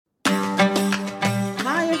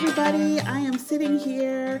everybody. I am sitting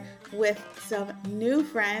here with some new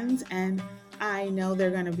friends, and I know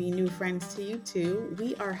they're going to be new friends to you too.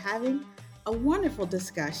 We are having a wonderful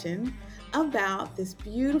discussion about this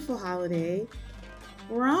beautiful holiday,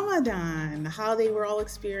 Ramadan, the holiday we're all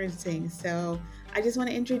experiencing. So I just want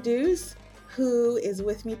to introduce who is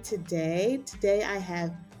with me today. Today I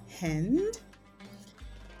have Hind,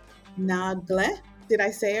 Nagle. Did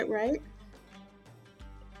I say it right?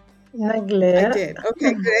 I Nagle. did.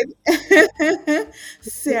 Okay, good.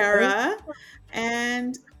 Sarah,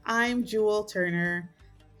 and I'm Jewel Turner,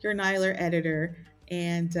 your Nyler editor,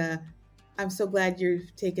 and I'm so glad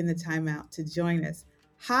you've taken the time out to join us.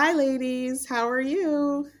 Hi, ladies. How are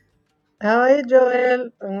you? Hi,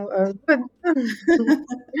 Joel. Good.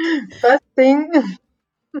 Fasting.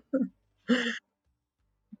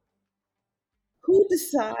 Who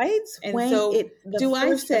decides And when so it the do I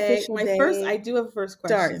first say official my first? I day do have a first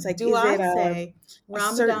starts. question. Like, Do is I it say a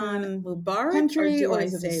Ramadan certain Mubarak, country, or or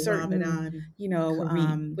is is it a it certain Ramadan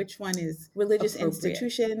Kareem? which one is Religious appropriate?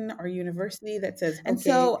 institution or university that says, And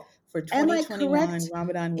okay, so, for am I 2021, correct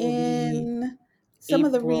Ramadan will be in some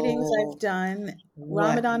of the readings I've April, done? what,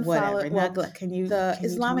 Ramadan whatever. follow well. Nagla, The can you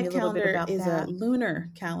tell me Islamic a little bit calendar about is a that? lunar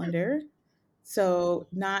calendar, so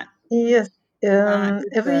Yes. Not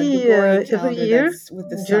the Gregorian Every calendar year that's with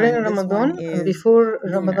the during sun. This one Ramadan, is before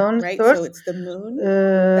lunar, Ramadan right? So starts, it's the moon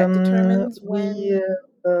that determines we when.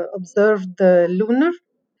 observe the lunar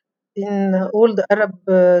in all the Arab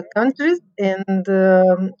countries, and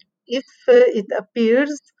if it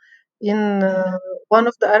appears in one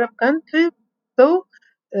of the Arab countries, so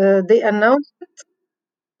they announce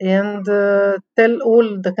and tell all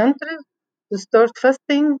the countries to start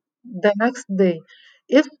fasting the next day.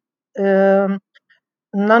 If um,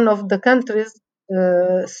 none of the countries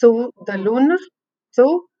saw the lunar,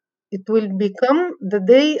 so it will become the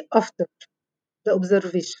day after the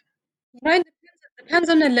observation. Right, depends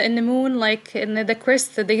on the moon, like in the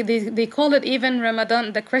crest. They call it even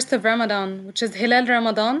Ramadan, the crest of Ramadan, which is Hilal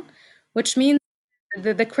Ramadan, which means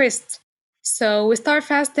the crest. So we start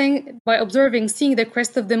fasting by observing, seeing the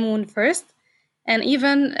crest of the moon first, and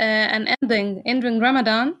even and ending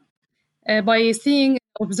Ramadan by seeing,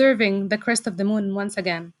 observing the crest of the moon once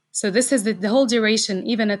again. So this is the whole duration,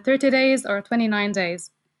 even at 30 days or 29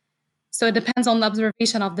 days. So it depends on the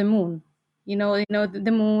observation of the moon.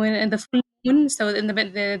 The moon and the full moon. So in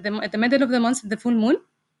at the middle of the month, the full moon.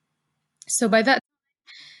 So by that,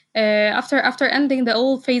 after ending the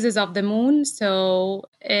all phases of the moon, so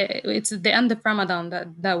it's the end of Ramadan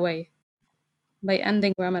that way, by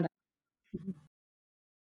ending Ramadan.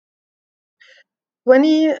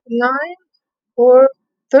 29 or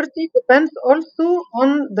 30 depends also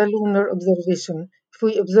on the lunar observation. If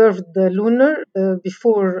we observe the lunar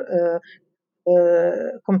before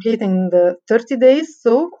completing the 30 days,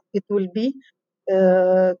 so it will be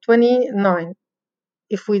 29.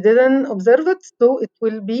 If we didn't observe it, so it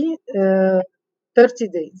will be 30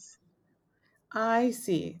 days. I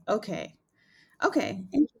see. Okay. Okay.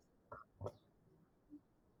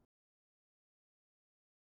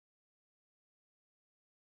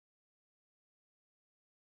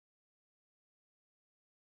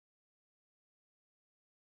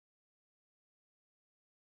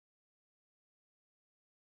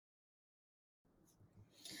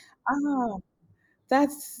 Oh,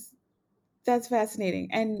 that's that's fascinating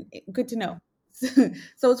and good to know.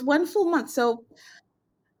 So it's one full month. So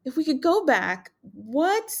if we could go back,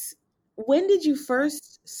 when did you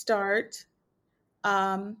first start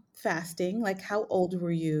fasting? Like, how old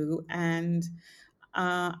were you? And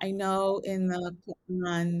I know in the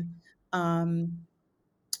Quran, um,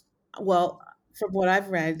 well, from what I've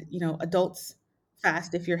read, adults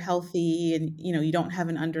fast if you're healthy and you don't have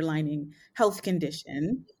an underlying health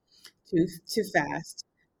condition to fast.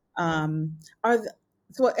 Are the,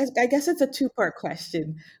 so I guess it's a two-part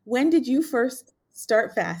question. When did you first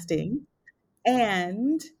start fasting?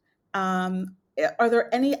 And are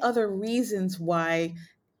there any other reasons why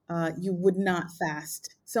you would not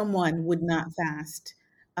fast? Someone would not fast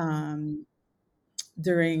um,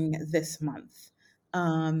 during this month.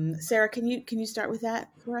 Sarah, can you start with that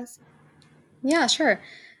for us? Yeah, sure.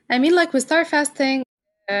 I mean, like we start fasting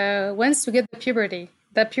once we get the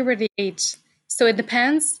puberty age. So it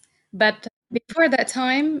depends, but before that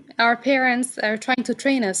time, our parents are trying to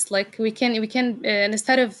train us. Like we can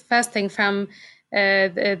instead of fasting from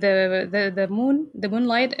the the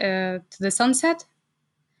moonlight to the sunset.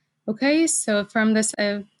 Okay, so from the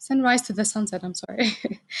sunrise to the sunset. I'm sorry.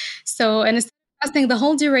 So and instead of fasting the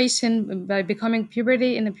whole duration by becoming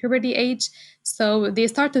puberty in the puberty age, So they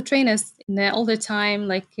start to train us all the time.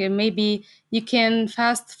 Like maybe you can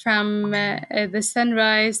fast from the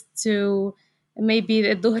sunrise to maybe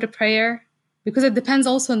the Dhuhr prayer, because it depends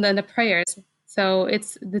also on the prayers. So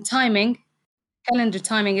it's the timing, calendar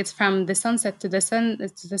timing. It's from the sunset to the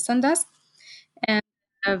sundusk, and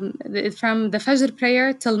from the Fajr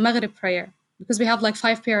prayer till Maghrib prayer, because we have like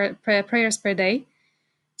five prayers per day.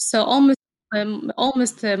 So almost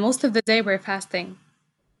most of the day we're fasting.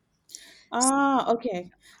 Okay.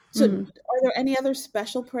 So, Mhm. are there any other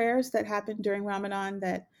special prayers that happen during Ramadan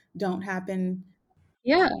that don't happen?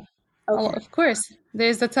 Yeah, Okay. of course.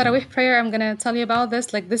 There's the Tarawih prayer. I'm gonna tell you about this.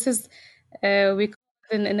 Like this is, we call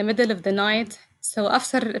it in the middle of the night. So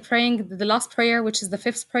after praying the last prayer, which is the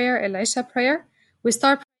fifth prayer, Al Isha prayer, we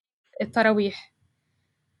start Tarawih,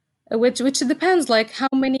 which depends like how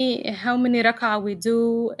many rak'ah we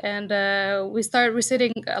do, and we start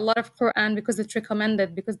reciting a lot of Quran because it's recommended,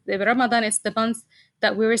 because the Ramadan is the month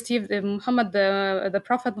that we received the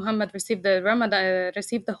Prophet Muhammad received the Ramadan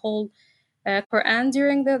received the whole Quran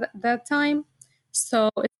during that time. So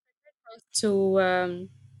it's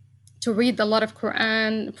to read a lot of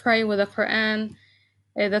Quran, pray with the Quran,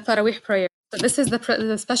 the Tarawih prayer. So this is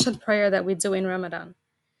the special prayer that we do in Ramadan.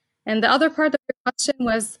 And the other part of your question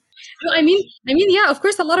was, no, I mean, yeah, of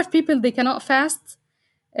course, a lot of people they cannot fast.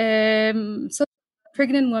 So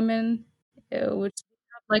pregnant women, which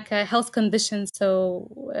have like a health condition, so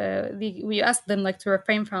we ask them like to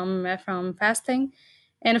refrain from fasting,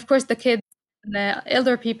 and of course the kids, the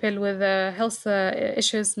elder people with health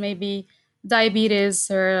issues, maybe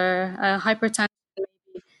diabetes or hypertension.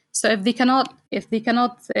 So if they cannot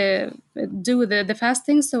do the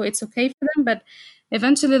fasting, so it's okay for them. But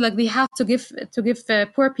eventually, like they have to give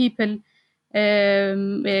poor people a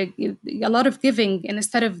lot of giving, and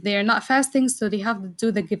instead of they're not fasting, so they have to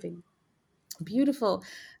do the giving. Beautiful.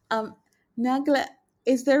 Um, Nagla,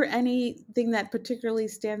 is there anything that particularly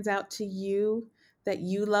stands out to you that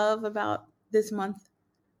you love about this month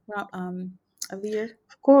of the year?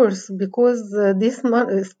 Of course, because this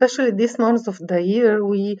month, especially this month of the year,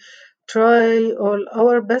 we try all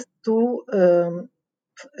our best to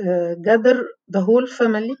gather the whole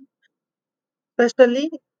family,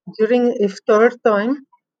 especially during iftar time.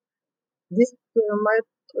 This might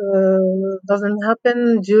doesn't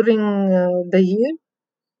happen during the year,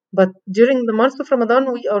 but during the month of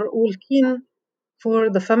Ramadan, we are all keen for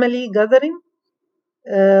the family gathering,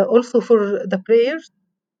 also for the prayers.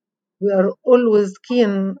 We are always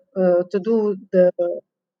keen to do the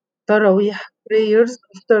Taraweeh prayers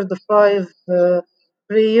after the five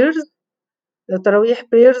prayers. The Taraweeh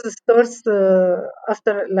prayers starts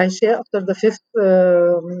after Isha, after the fifth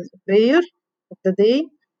prayer of the day,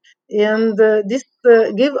 and this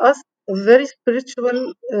gave us a very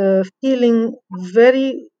spiritual feeling,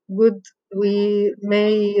 very good. We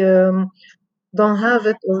may don't have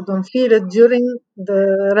it or don't feel it during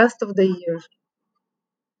the rest of the year.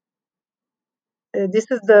 This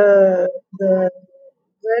is the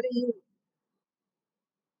very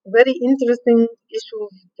very interesting issue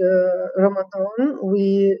of the Ramadan.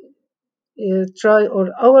 We try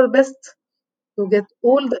our best to get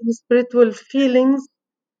all the spiritual feelings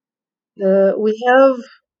we have,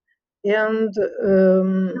 and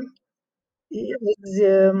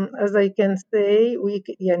as I can say,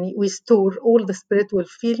 we store all the spiritual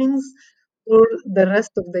feelings for the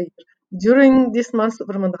rest of the year. During this month of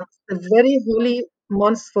Ramadan, it's a very holy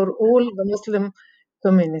month for all the Muslim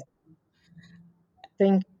community.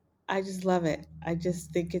 Thank you. I just love it. I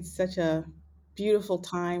just think it's such a beautiful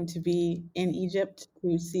time to be in Egypt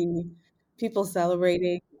to see people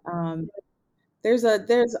celebrating. There's a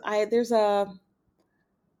there's I there's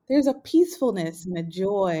a peacefulness and a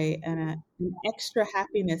joy and an extra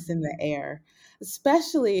happiness in the air,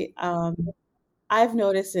 especially I've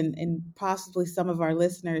noticed in possibly some of our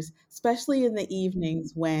listeners, especially in the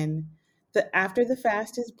evenings when the after the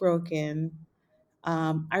fast is broken.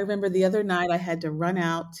 I remember the other night I had to run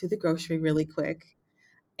out to the grocery really quick,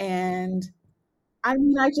 and I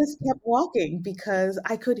mean I just kept walking because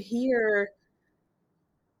I could hear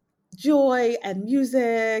joy and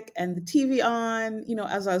music and the TV on,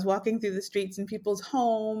 as I was walking through the streets in people's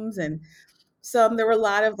homes, and there were a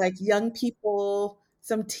lot of like young people,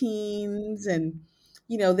 some teens, and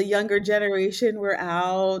the younger generation were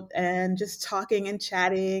out and just talking and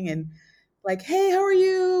chatting and like, hey, how are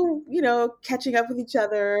you? Catching up with each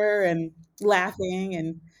other and laughing,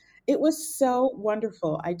 and it was so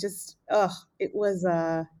wonderful. It was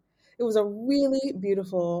a really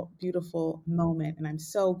beautiful, beautiful moment, and I'm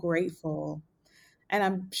so grateful. And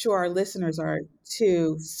I'm sure our listeners are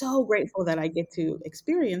too, so grateful that I get to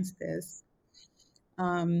experience this.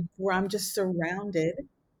 where I'm just surrounded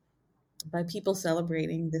by people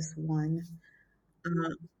celebrating this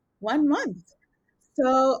uh, 1 month.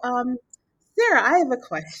 So, Sarah, I have a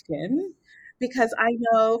question because I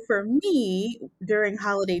know for me during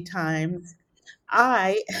holiday times,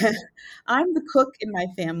 I I'm the cook in my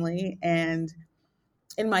family, and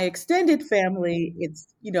in my extended family, it's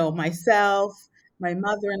myself, my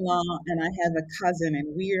mother-in-law, and I have a cousin,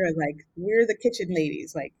 and we're the kitchen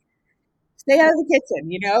ladies. Like, stay out of the kitchen,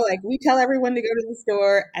 like we tell everyone to go to the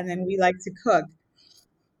store, and then we like to cook.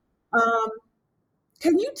 Um,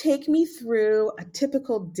 can you take me through a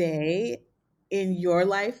typical day in your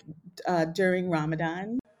life during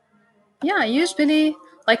Ramadan? Yeah, usually,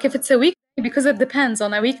 like if it's a weekday, because it depends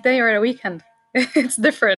on a weekday or a weekend. It's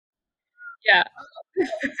different. Yeah.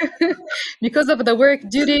 Because of the work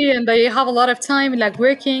duty and they have a lot of time like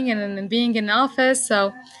working and being in the office.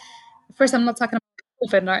 So first, I'm not talking about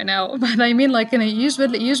COVID right now, but I mean like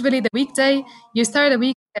usually the weekday you start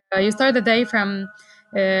the day from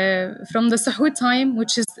the sahur time,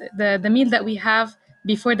 which is the meal that we have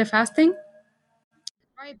before the fasting,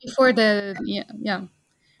 right before the yeah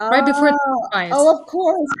right before the Oh, sunrise. oh, of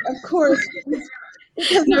course,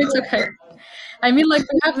 because No, of it's okay. I mean, like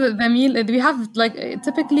we have the meal. We have like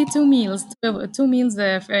typically two meals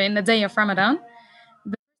in a day of Ramadan.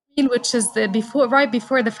 The meal, which is right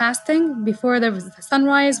before the fasting, before the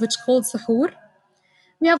sunrise, which called suhoor.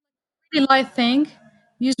 We have a really light thing.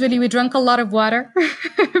 Usually, we drink a lot of water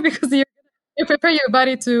because you prepare your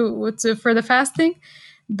body to for the fasting.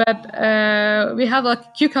 But we have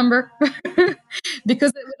like cucumber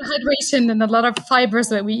because with hydration and a lot of fibers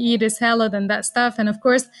that we eat is salad and that stuff, and of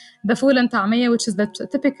course the fool and ta'miyah, which is the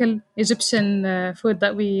typical Egyptian food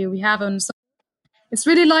that we have on. It's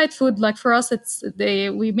really light food. Like for us,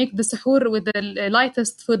 we make the suhoor with the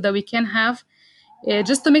lightest food that we can have,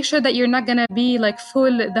 just to make sure that you're not gonna be like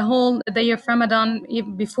full the whole day of Ramadan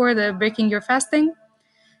before the breaking your fasting.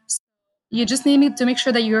 You just need to make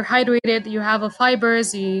sure that you're hydrated, you have a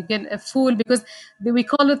fibers, you get a fool because we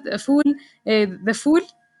call it a fool, the fool,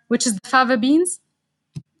 which is the fava beans.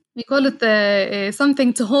 We call it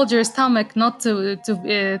something to hold your stomach, not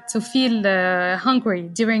to feel hungry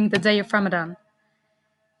during the day of Ramadan.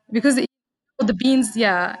 Because the beans,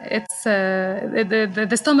 yeah, it's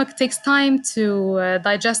the stomach takes time to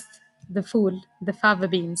digest the food, the fava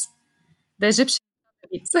beans, the Egyptian fava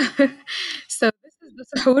beans. So this is the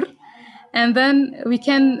suhoor, and then we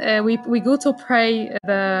go to pray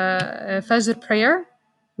the Fajr prayer,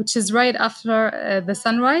 which is right after the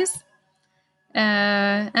sunrise,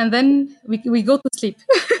 and then we go to sleep.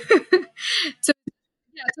 to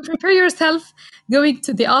Yeah, to prepare yourself going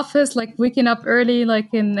to the office, like waking up early,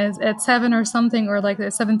 like in at 7 or something, or like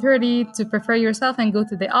at 7:30, to prepare yourself and go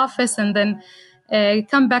to the office, and then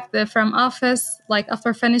come back from office like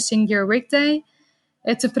after finishing your workday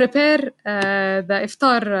to prepare the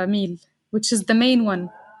iftar meal, which is the main one.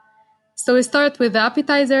 So we start with the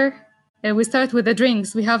appetizer. We start with the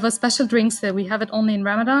drinks. We have a special drinks that we have it only in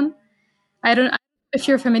Ramadan. I don't know if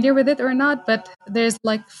you're familiar with it or not, but there's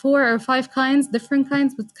like 4 or 5 kinds, different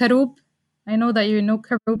kinds with karoub. I know that you know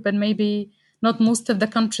karoub, but maybe not most of the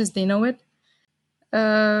countries they know it.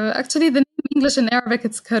 Actually, the name in English and Arabic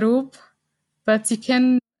it's karoub, but you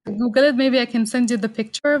can Google it. Maybe I can send you the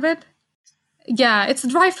picture of it. Yeah, it's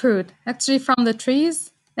dry fruit actually from the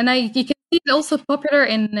trees, and you can see it also popular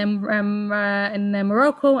in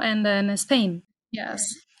Morocco and in Spain. Yes,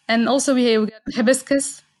 and also we got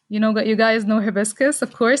hibiscus. You guys know hibiscus,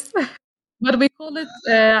 of course, but we call it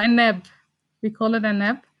anab. We call it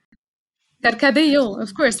anab. Karkadeo,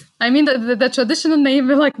 of course. I mean the traditional name,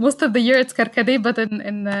 like most of the year, it's karkade, but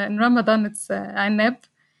in Ramadan it's anab,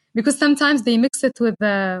 because sometimes they mix it with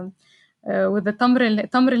the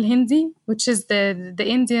tamr al hindi, which is the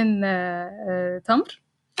Indian tamr.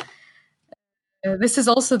 This is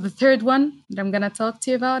also the third one that I'm gonna talk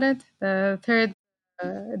to you about it. The third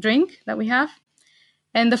drink that we have.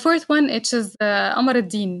 And the fourth one, it is Amar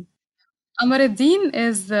ad-Din. Amar ad-Din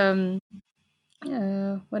is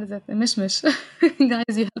what is it? Mishmish.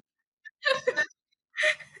 Guys, you have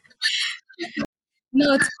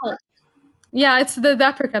no, it's called. Yeah, it's the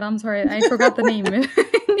apricot. I'm sorry, I forgot the name in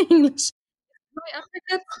English. Dry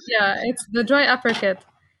apricot. Yeah, it's the dry apricot.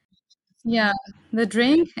 Yeah, the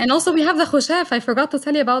drink, and also we have the khushaf. I forgot to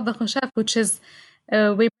tell you about the khushaf, which is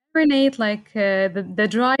we marinate like the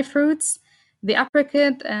dry fruits, the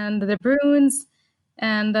apricot and the prunes,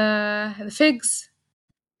 and the figs,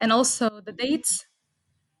 and also the dates.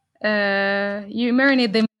 You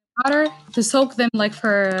marinate them in water to soak them like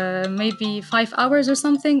for maybe 5 hours or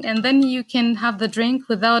something, and then you can have the drink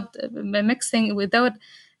without mixing, without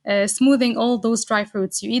smoothing all those dry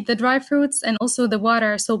fruits. You eat the dry fruits and also the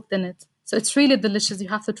water soaked in it. So it's really delicious. You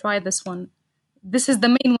have to try this one. This is the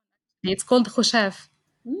main one. It's called khushaf.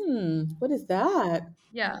 What is that?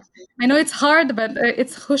 Yeah, I know it's hard, but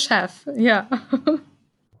it's khushaf. Yeah.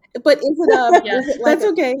 But is it Yeah. is it like That's a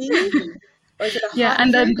okay. tea? Or is it a Yeah, hot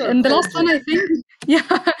and drink or a and the cold last one, drink? I think,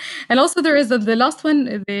 yeah, and also there is the last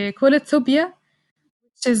one. They call it thubia,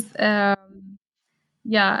 which is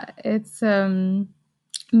yeah, it's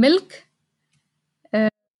milk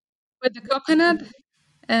with the coconut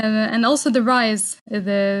and also the rice,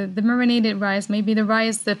 the marinated rice, maybe the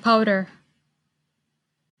rice, the powder.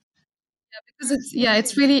 Because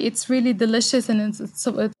it's really delicious and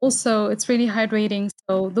it's really hydrating.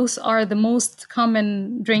 So those are the most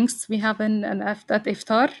common drinks we have at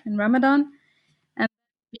iftar in Ramadan, and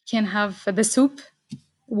we can have the soup,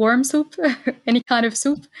 warm soup, any kind of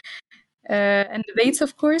soup, and the dates,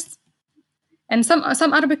 of course. And some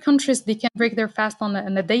Arabic countries they can break their fast on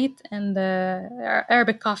the date and the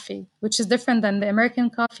Arabic coffee, which is different than the American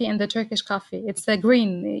coffee and the Turkish coffee. It's a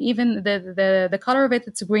green, even the color of it.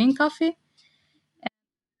 It's a green coffee.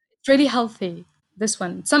 It's really healthy. This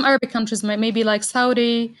one. Some Arabic countries, maybe like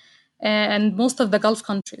Saudi and most of the Gulf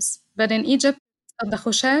countries, but in Egypt, the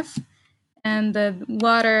khushaf and the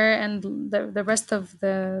water and the rest of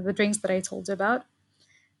the drinks that I told you about.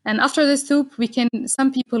 And after the soup,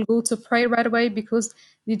 some people go to pray right away because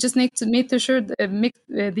they just need to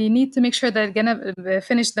they need to make sure they're gonna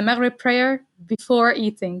finish the Maghrib prayer before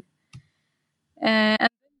eating. And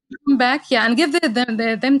come back, yeah, and give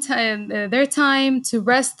their time to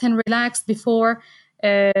rest and relax before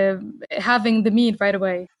having the meal right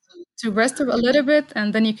away. To rest a little bit,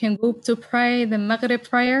 and then you can go to pray the Maghrib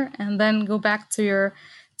prayer, and then go back to your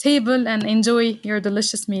table and enjoy your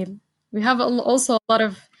delicious meal. We have also a lot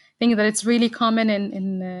of things that it's really common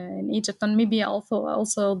in Egypt and maybe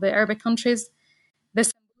also the Arabic countries. The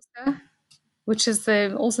sambusa, which is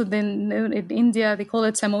also known in India, they call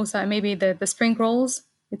it samosa. Maybe the spring rolls.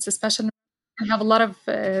 It's a special. We have a lot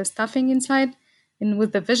of stuffing inside, and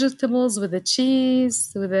with the vegetables, with the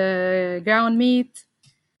cheese, with the ground meat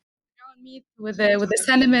with the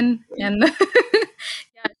cinnamon, and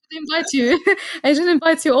yeah, I should invite you. I should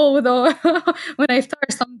invite you all with all when I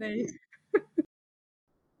start someday.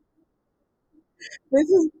 This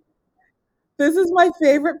is this is my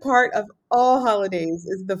favorite part of all holidays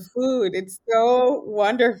is the food. It's so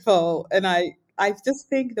wonderful, and I just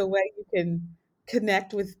think the way you can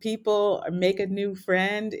connect with people or make a new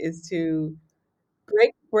friend is to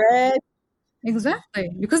break bread. Exactly,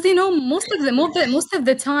 because you know most of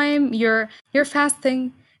the time you're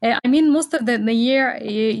fasting. I mean, most of the year,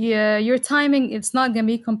 your timing it's not gonna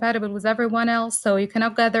be compatible with everyone else, so you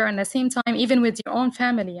cannot gather at the same time, even with your own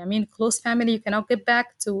family. I mean, close family, you cannot get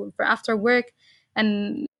back to for after work,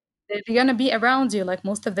 and they're gonna be around you like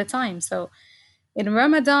most of the time. So in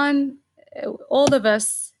Ramadan, all of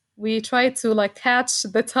us we try to like catch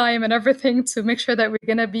the time and everything to make sure that we're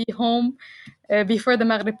gonna be home before the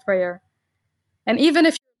Maghrib prayer. And even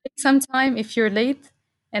if you're late sometime, if you're late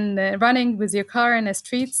and running with your car in the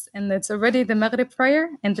streets and it's already the Maghrib prayer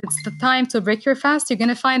and it's the time to break your fast, you're going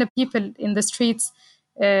to find people in the streets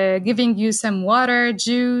giving you some water,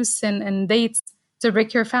 juice, and dates to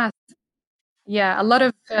break your fast. Yeah, a lot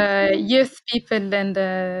of youth people and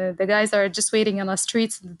the guys are just waiting on the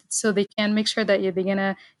streets so they can make sure that they're going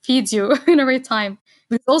to feed you in the right time.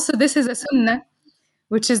 Because also, this is a sunnah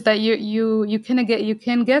which is that you can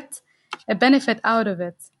get a benefit out of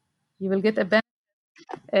it. You will get a benefit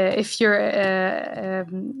if you're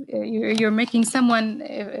making someone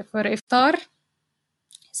for iftar,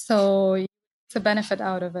 so it's a benefit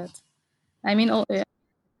out of it. I mean,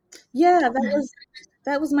 Yeah,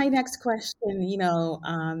 that was my next question.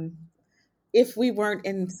 If we weren't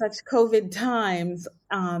in such COVID times,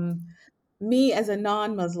 me as a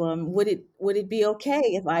non-Muslim, would it be okay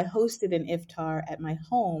if I hosted an iftar at my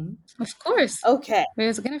home? of course, Okay.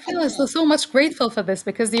 we're gonna feel so much grateful for this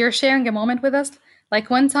because you're sharing a moment with us. Like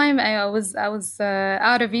one time, I was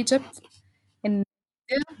out of Egypt in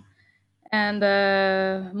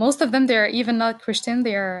and most of them they're even not Christian;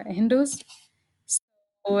 they are Hindus.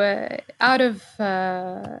 So out of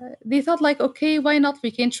they thought like, okay, why not?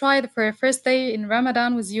 We can try it for a first day in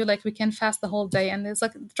Ramadan with you. Like we can fast the whole day, and it's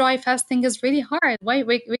like dry fasting is really hard. Why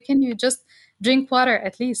can you just drink water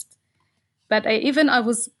at least? But I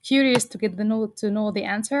was curious to know the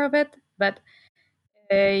answer of it. But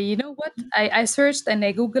you know what? I searched and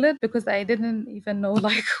I googled it because I didn't even know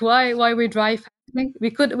like why we dry fasting.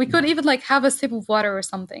 We could even like have a sip of water or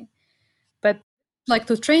something. But like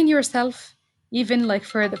to train yourself even like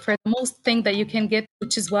for the most thing that you can get,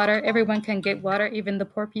 which is water. Everyone can get water, even the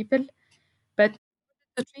poor people. But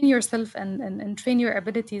to train yourself and train your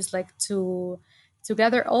abilities, like to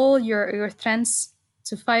gather all your strengths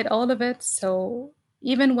to fight all of it. So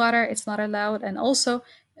even water, it's not allowed. And also,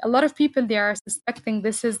 a lot of people, they are suspecting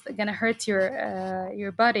this is gonna hurt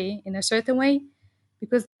your body in a certain way,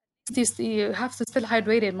 because you have to still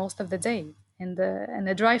hydrated most of the day. In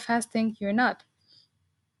the dry fasting, you're not.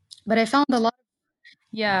 But I found a lot.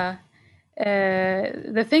 Yeah.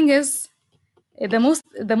 The thing is, the most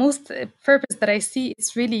purpose that I see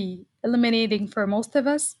is really eliminating for most of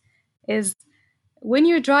us is when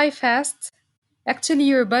you dry fast, actually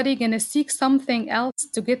your body gonna seek something else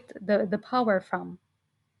to get the power from.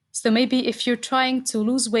 So maybe if you're trying to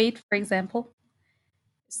lose weight, for example,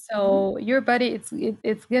 so your body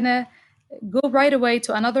it's gonna go right away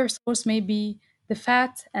to another source, maybe the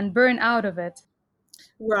fat, and burn out of it.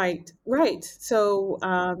 Right, right. So,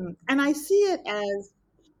 and I see it as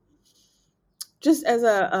just as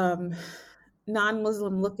a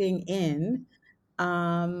non-Muslim looking in.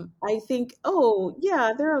 I think, oh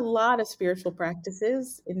yeah, there are a lot of spiritual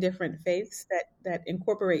practices in different faiths that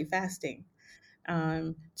incorporate fasting,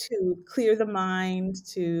 to clear the mind,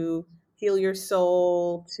 to heal your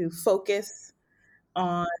soul, to focus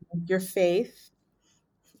on your faith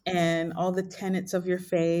and all the tenets of your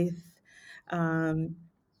faith. Um,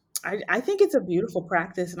 I think it's a beautiful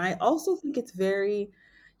practice, and I also think it's very,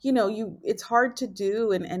 it's hard to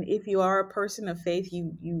do, and if you are a person of faith,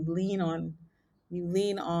 you lean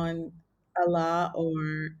on Allah or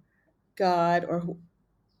God or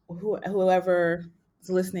whoever is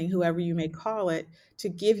listening, whoever you may call it, to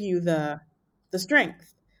give you the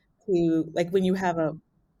strength to, like, when you have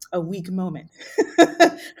a weak moment.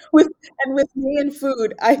 with with me and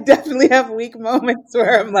food, I definitely have weak moments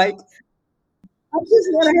where I'm like, I just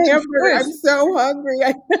want a Of hamburger. I'm course, so hungry.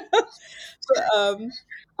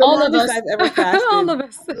 The all of longest us, I've ever all fasted of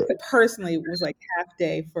us. personally was like half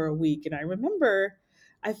day for a week, and I remember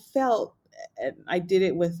I felt, and I did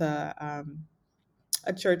it with a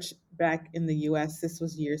church back in the U.S. This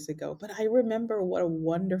was years ago, but I remember what a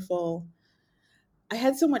wonderful. I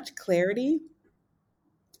had so much clarity,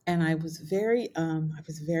 and I was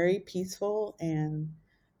very peaceful and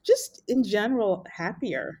just in general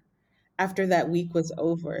happier after that week was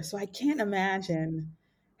over. So I can't imagine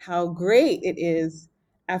how great it is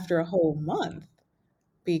after a whole month,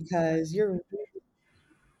 because you're,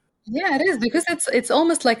 Yeah, it is, because it's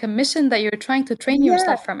almost like a mission that you're trying to train yeah,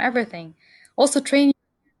 yourself from everything. Also train,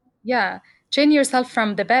 yeah, train yourself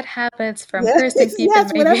from the bad habits, from yes, cursing people,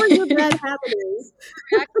 yes, maybe whatever your bad habit is,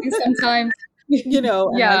 acting sometimes.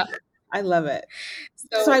 and Yeah. I love it.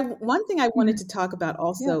 So So, one thing I wanted mhm, to talk about yeah.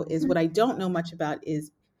 also is what I don't know much about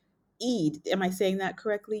is Eid. Am I saying that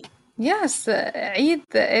correctly? Yes, Eid,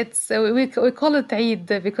 it's we call it Eid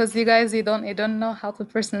because you don't know how to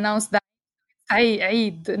pronounce that.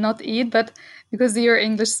 Eid, not Eid, but because you're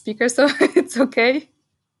English speaker, so it's okay.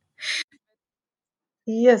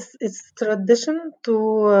 Yes, it's tradition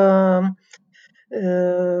to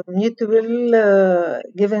mutual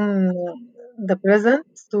giving the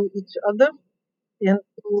presents to each other and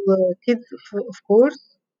to kids, of course.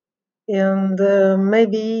 And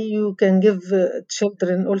maybe you can give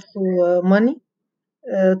children also money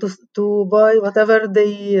to buy whatever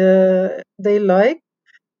they like,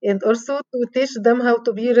 and also to teach them how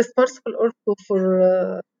to be responsible also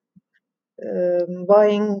for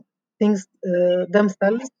buying things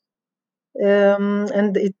themselves.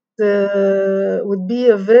 And it would be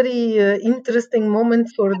a very interesting moment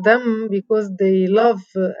for them because they love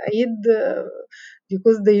Eid,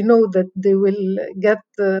 because they know that they will get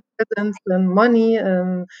presents and money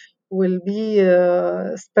and will be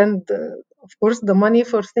spend, of course, the money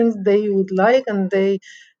for things they would like, and they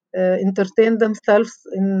entertain themselves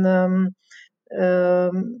in.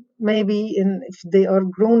 Maybe if they are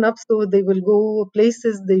grown up, so they will go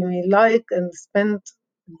places they may like and spend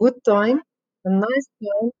good time, a nice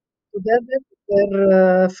time together with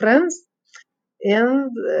their friends,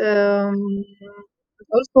 and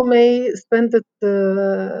also may spend it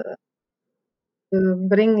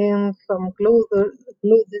bringing some clothes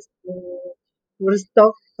or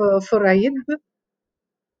stuff for Eid.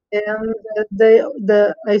 And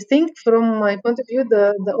I think from my point of view,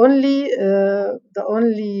 the only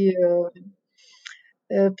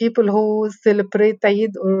people who celebrate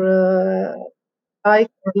Eid or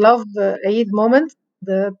like or love Eid moments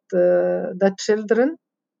that children,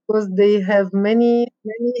 because they have many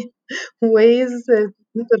ways to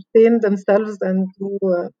entertain themselves and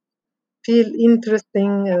to feel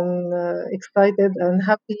interesting and excited and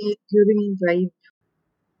happy during the Eid.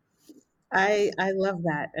 I love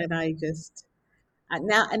that, and I just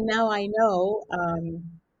now I know,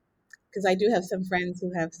 because I do have some friends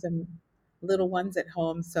who have some little ones at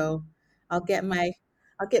home, so I'll get my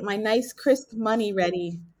I'll get my nice crisp money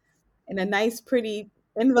ready in a nice pretty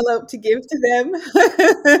envelope to give to them.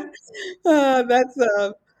 That's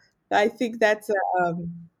I think that's a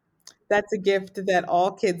gift that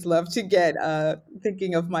all kids love to get.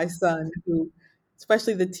 Thinking of my son, who,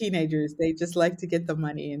 especially the teenagers, they just like to get the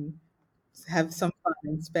money and have some fun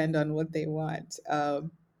and spend on what they want.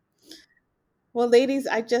 Well, ladies,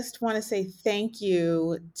 I just want to say thank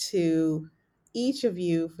you to each of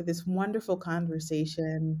you for this wonderful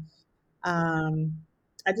conversation. Um,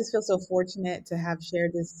 I just feel so fortunate to have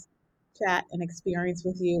shared this chat and experience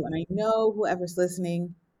with you. And I know whoever's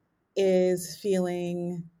listening is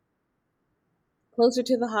feeling closer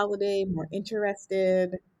to the holiday, more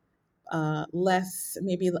interested, less,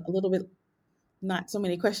 maybe a little bit, not so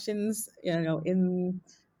many questions, in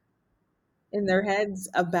their heads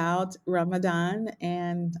about Ramadan.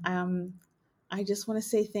 And I just want to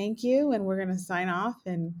say thank you, and we're going to sign off,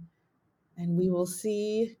 and we will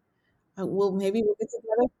see. We'll get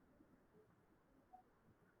together.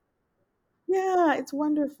 Yeah, it's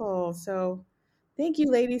wonderful. So, thank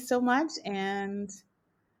you, ladies, so much, and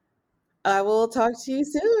I will talk to you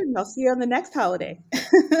soon. I'll see you on the next holiday.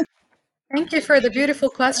 Thank you for the beautiful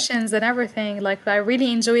questions and everything. Like I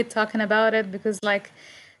really enjoyed talking about it because like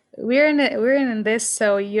we're in this,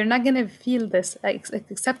 so you're not gonna feel this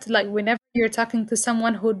except like whenever you're talking to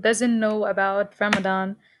someone who doesn't know about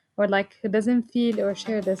Ramadan or like who doesn't feel or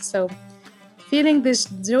share this. So feeling this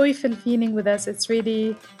joyful feeling with us, it's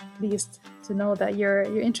really pleased to know that you're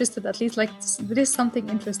interested. At least like there is something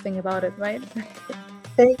interesting about it, right?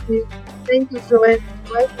 Thank you. Thank you, Joanne.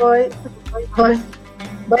 Bye bye. Bye bye.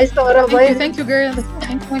 Bye, Sarah. Thank you, girls.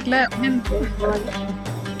 Thank you, Magla. Bye.